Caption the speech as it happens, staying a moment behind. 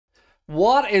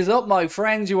What is up, my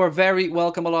friends? You are very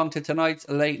welcome along to tonight's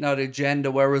late night agenda,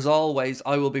 where, as always,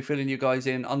 I will be filling you guys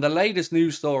in on the latest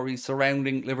news stories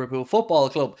surrounding Liverpool Football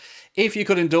Club. If you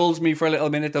could indulge me for a little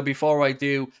minute, though, before I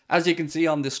do, as you can see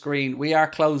on the screen, we are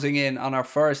closing in on our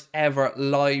first ever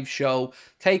live show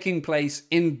taking place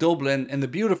in Dublin in the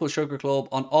beautiful Sugar Club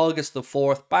on August the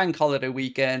 4th, bank holiday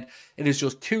weekend. It is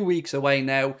just 2 weeks away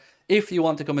now. If you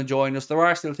want to come and join us, there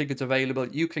are still tickets available.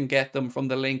 You can get them from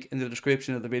the link in the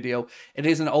description of the video. It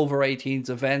is an over 18s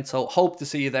event, so hope to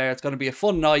see you there. It's going to be a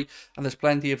fun night, and there's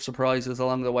plenty of surprises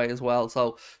along the way as well.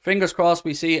 So fingers crossed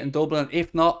we see it in Dublin.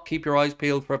 If not, keep your eyes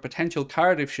peeled for a potential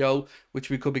Cardiff show, which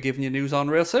we could be giving you news on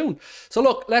real soon. So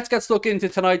look, let's get stuck into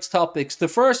tonight's topics. The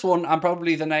first one, and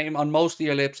probably the name on most of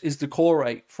your lips, is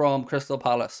Decore from Crystal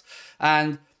Palace.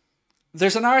 And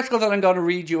there's an article that I'm going to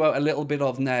read you out a little bit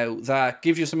of now that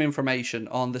gives you some information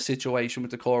on the situation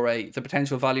with Decore, the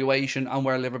potential valuation, and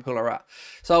where Liverpool are at.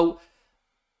 So,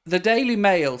 the Daily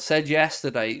Mail said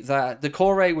yesterday that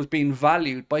Decore was being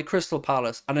valued by Crystal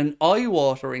Palace at an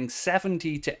eye-watering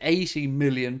 70 to 80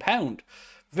 million pound.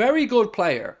 Very good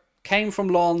player. Came from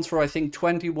loans for, I think,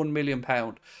 21 million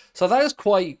pound. So that is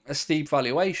quite a steep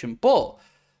valuation. But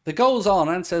it goes on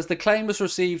and says the claim has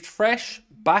received fresh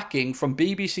backing from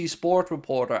BBC Sport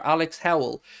reporter Alex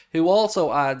Howell, who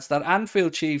also adds that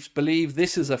Anfield Chiefs believe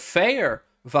this is a fair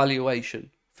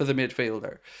valuation for the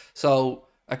midfielder. So,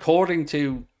 according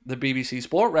to the BBC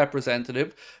Sport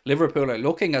representative, Liverpool are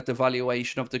looking at the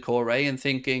valuation of Decore and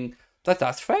thinking that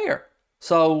that's fair.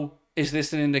 So, is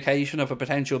this an indication of a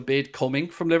potential bid coming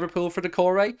from Liverpool for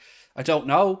Decore? I don't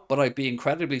know, but I'd be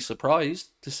incredibly surprised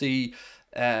to see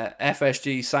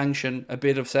FSG sanction a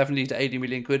bid of 70 to 80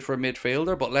 million quid for a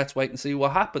midfielder, but let's wait and see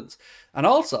what happens. And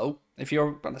also, if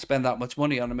you're going to spend that much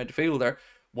money on a midfielder,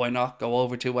 why not go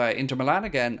over to Inter Milan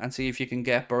again and see if you can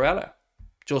get Barella?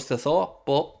 Just a thought.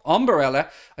 But on Barella,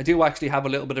 I do actually have a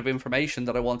little bit of information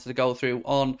that I wanted to go through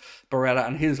on Barella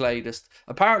and his latest.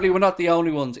 Apparently, we're not the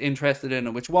only ones interested in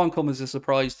it, which won't come as a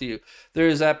surprise to you.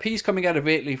 There's a piece coming out of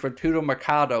Italy for Tutto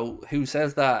Mercato who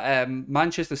says that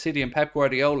Manchester City and Pep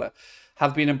Guardiola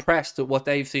have been impressed at what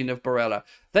they've seen of Barella.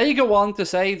 They go on to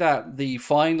say that the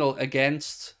final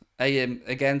against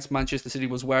Manchester City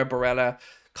was where Barella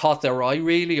caught their eye,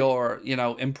 really, or, you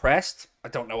know, impressed. I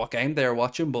don't know what game they're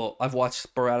watching, but I've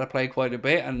watched Barella play quite a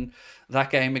bit, and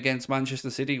that game against Manchester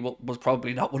City was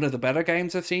probably not one of the better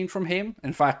games I've seen from him.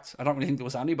 In fact, I don't really think there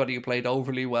was anybody who played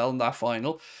overly well in that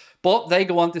final. But they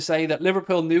go on to say that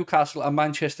Liverpool, Newcastle and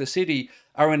Manchester City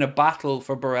are in a battle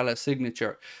for Barella's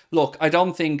signature. Look, I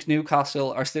don't think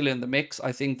Newcastle are still in the mix.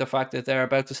 I think the fact that they're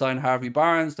about to sign Harvey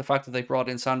Barnes, the fact that they brought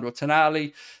in Sandro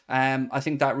Tonali, I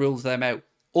think that rules them out.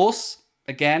 Us,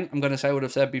 again, I'm going to say what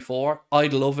I've said before,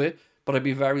 I'd love it, but I'd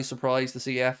be very surprised to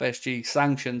see FSG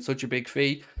sanction such a big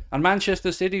fee. And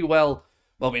Manchester City, well,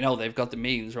 we know they've got the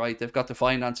means, right? They've got the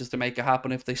finances to make it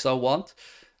happen if they so want.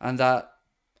 And that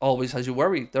always has you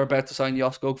worried. They're about to sign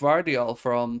Josko Gvardiol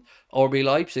from RB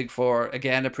Leipzig for,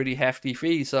 again, a pretty hefty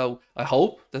fee. So I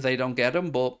hope that they don't get him,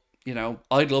 but, you know,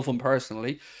 I'd love him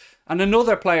personally. And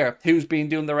another player who's been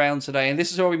doing the rounds today, and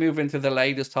this is where we move into the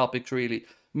latest topics, really.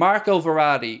 Marco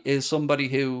Verratti is somebody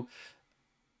who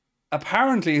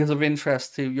apparently is of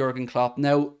interest to Jurgen Klopp.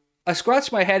 Now, I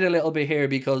scratched my head a little bit here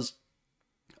because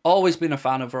always been a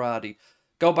fan of Verratti.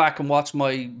 Go back and watch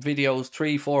my videos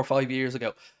 3, 4, 5 years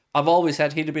ago. I've always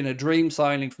said he'd have been a dream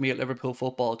signing for me at Liverpool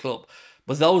Football Club.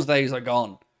 But those days are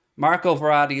gone. Marco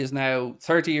Verratti is now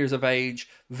 30 years of age,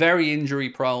 very injury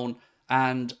prone,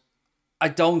 and I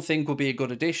don't think will be a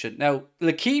good addition. Now,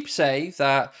 L'Équipe say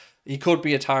that he could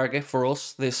be a target for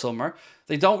us this summer.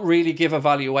 They don't really give a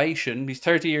valuation. He's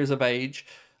 30 years of age.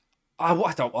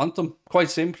 I don't want them. Quite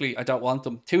simply, I don't want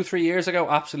them. 2, 3 years ago,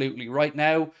 absolutely. Right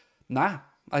now, nah.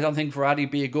 I don't think Verratti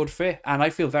would be a good fit. And I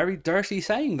feel very dirty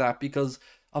saying that because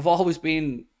I've always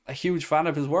been a huge fan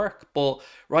of his work. But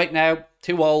right now,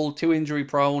 too old, too injury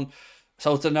prone.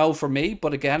 So it's a no for me.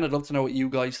 But again, I'd love to know what you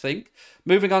guys think.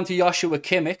 Moving on to Joshua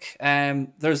Kimmich.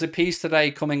 There's a piece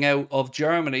today coming out of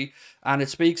Germany. And it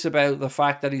speaks about the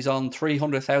fact that he's on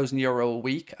 €300,000 a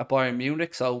week at Bayern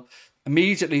Munich. So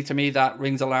immediately to me that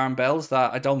rings alarm bells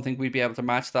that I don't think we'd be able to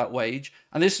match that wage.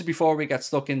 And this is before we get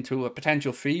stuck into a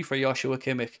potential fee for Joshua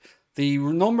Kimmich. The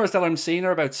numbers that I'm seeing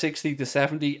are about 60 to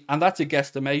 70, and that's a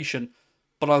guesstimation.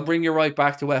 But I'll bring you right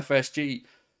back to FSG.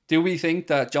 Do we think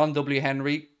that John W.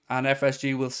 Henry and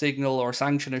FSG will signal, or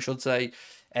sanction I should say,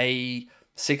 a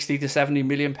 60 to 70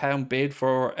 million pound bid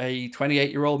for a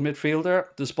 28-year-old midfielder,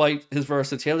 despite his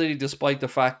versatility, despite the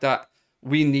fact that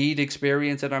we need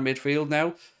experience in our midfield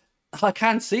now? I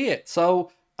can't see it. So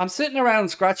I'm sitting around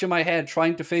scratching my head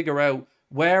trying to figure out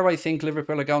Where I think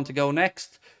Liverpool are going to go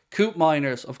next, Coop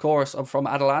Miners, of course, from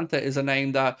Atalanta, is a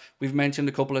name that we've mentioned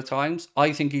a couple of times.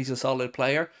 I think he's a solid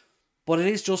player, but it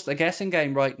is just a guessing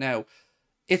game right now.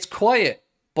 It's quiet,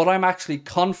 but I'm actually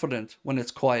confident when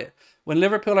it's quiet. When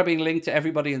Liverpool are being linked to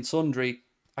everybody and sundry,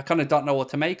 I kind of don't know what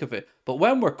to make of it. But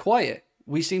when we're quiet,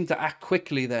 we seem to act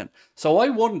quickly then. So I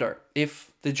wonder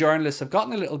if the journalists have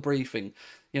gotten a little briefing,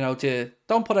 you know, to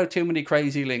don't put out too many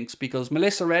crazy links, because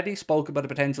Melissa Reddy spoke about a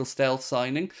potential stealth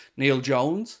signing. Neil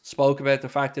Jones spoke about the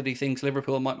fact that he thinks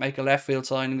Liverpool might make a left field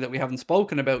signing that we haven't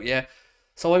spoken about yet.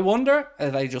 So I wonder,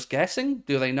 are they just guessing?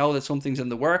 Do they know that something's in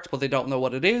the works, but they don't know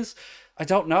what it is? I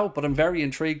don't know, but I'm very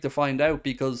intrigued to find out,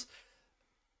 because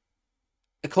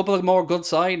a couple of more good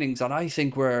signings and I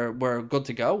think we're good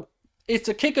to go. It's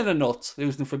a kick in the nuts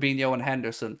losing Fabinho and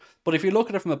Henderson. But if you look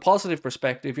at it from a positive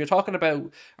perspective, you're talking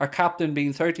about our captain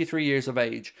being 33 years of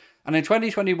age. And in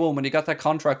 2021, when he got that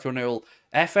contract renewal,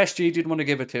 FSG didn't want to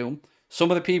give it to him. Some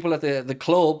of the people at the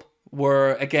club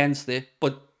were against it,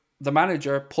 but the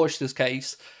manager pushed his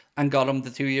case and got him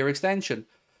the 2-year extension.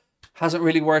 Hasn't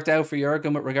really worked out for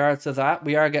Jurgen with regards to that.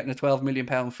 We are getting a £12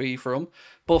 million fee for him.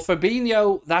 But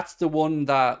Fabinho, that's the one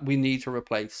that we need to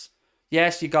replace.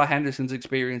 Yes, you got Henderson's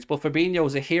experience, but Fabinho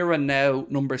is a here and now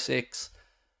number 6.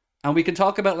 And we can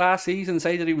talk about last season and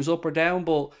say that he was up or down,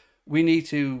 but we need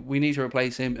to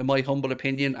replace him, in my humble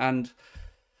opinion, and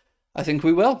I think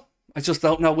we will. I just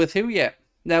don't know with who yet.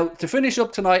 Now, to finish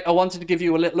up tonight, I wanted to give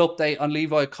you a little update on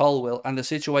Levi Colwill and the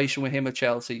situation with him at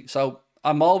Chelsea. So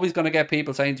I'm always going to get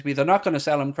people saying to me, they're not going to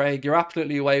sell him, Craig. You're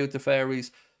absolutely away with the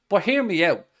fairies. But hear me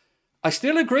out. I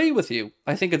still agree with you.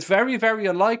 I think it's very, very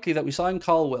unlikely that we sign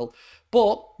Colwill.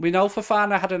 But we know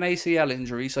Fofana had an ACL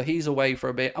injury, so he's away for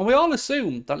a bit. And we all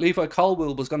assumed that Levi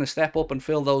Colwill was going to step up and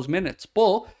fill those minutes.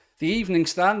 But the Evening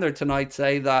Standard tonight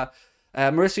say that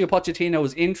Mauricio Pochettino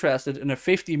is interested in a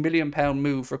 £50 million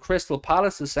move for Crystal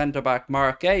Palace's centre-back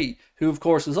Mark Gay, who of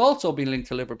course has also been linked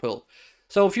to Liverpool.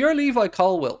 So if you're Levi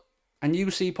Colwill and you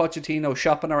see Pochettino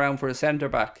shopping around for a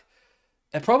centre-back,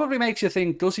 it probably makes you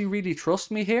think, does he really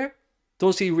trust me here?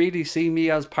 Does he really see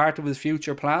me as part of his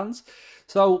future plans?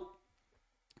 So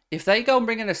if they go and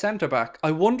bring in a centre-back,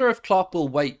 I wonder if Klopp will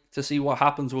wait to see what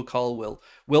happens with Colwill.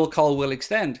 Will Colwill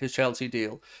extend his Chelsea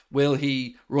deal? Will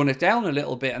he run it down a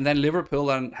little bit? And then Liverpool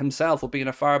and himself will be in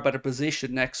a far better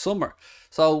position next summer.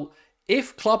 So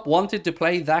if Klopp wanted to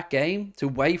play that game, to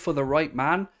wait for the right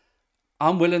man,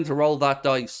 I'm willing to roll that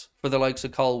dice for the likes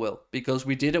of Colwill. Because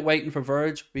we did it waiting for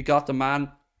Verge. We got the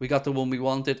man. We got the one we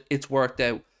wanted. It's worked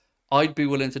out. I'd be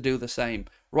willing to do the same.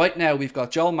 Right now, we've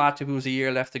got Joel Matip, who has a year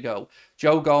left to go.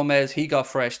 Joe Gomez, he got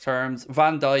fresh terms.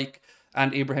 Van Dijk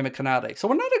and Ibrahim Konate. So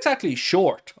we're not exactly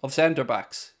short of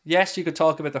centre-backs. Yes, you could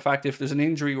talk about the fact if there's an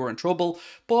injury, we're in trouble.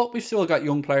 But we've still got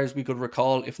young players we could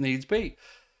recall if needs be.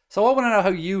 So I want to know how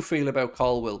you feel about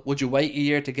Colwill. Would you wait a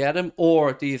year to get him?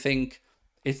 Or do you think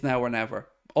it's now or never?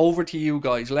 Over to you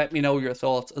guys. Let me know your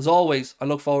thoughts. As always, I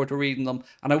look forward to reading them.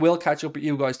 And I will catch up with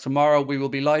you guys tomorrow. We will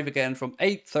be live again from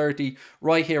 8:30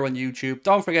 right here on YouTube.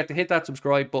 Don't forget to hit that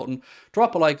subscribe button.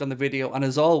 Drop a like on the video. And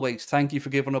as always, thank you for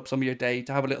giving up some of your day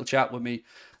to have a little chat with me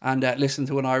and listen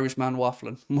to an Irishman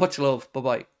waffling. Much love.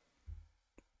 Bye-bye.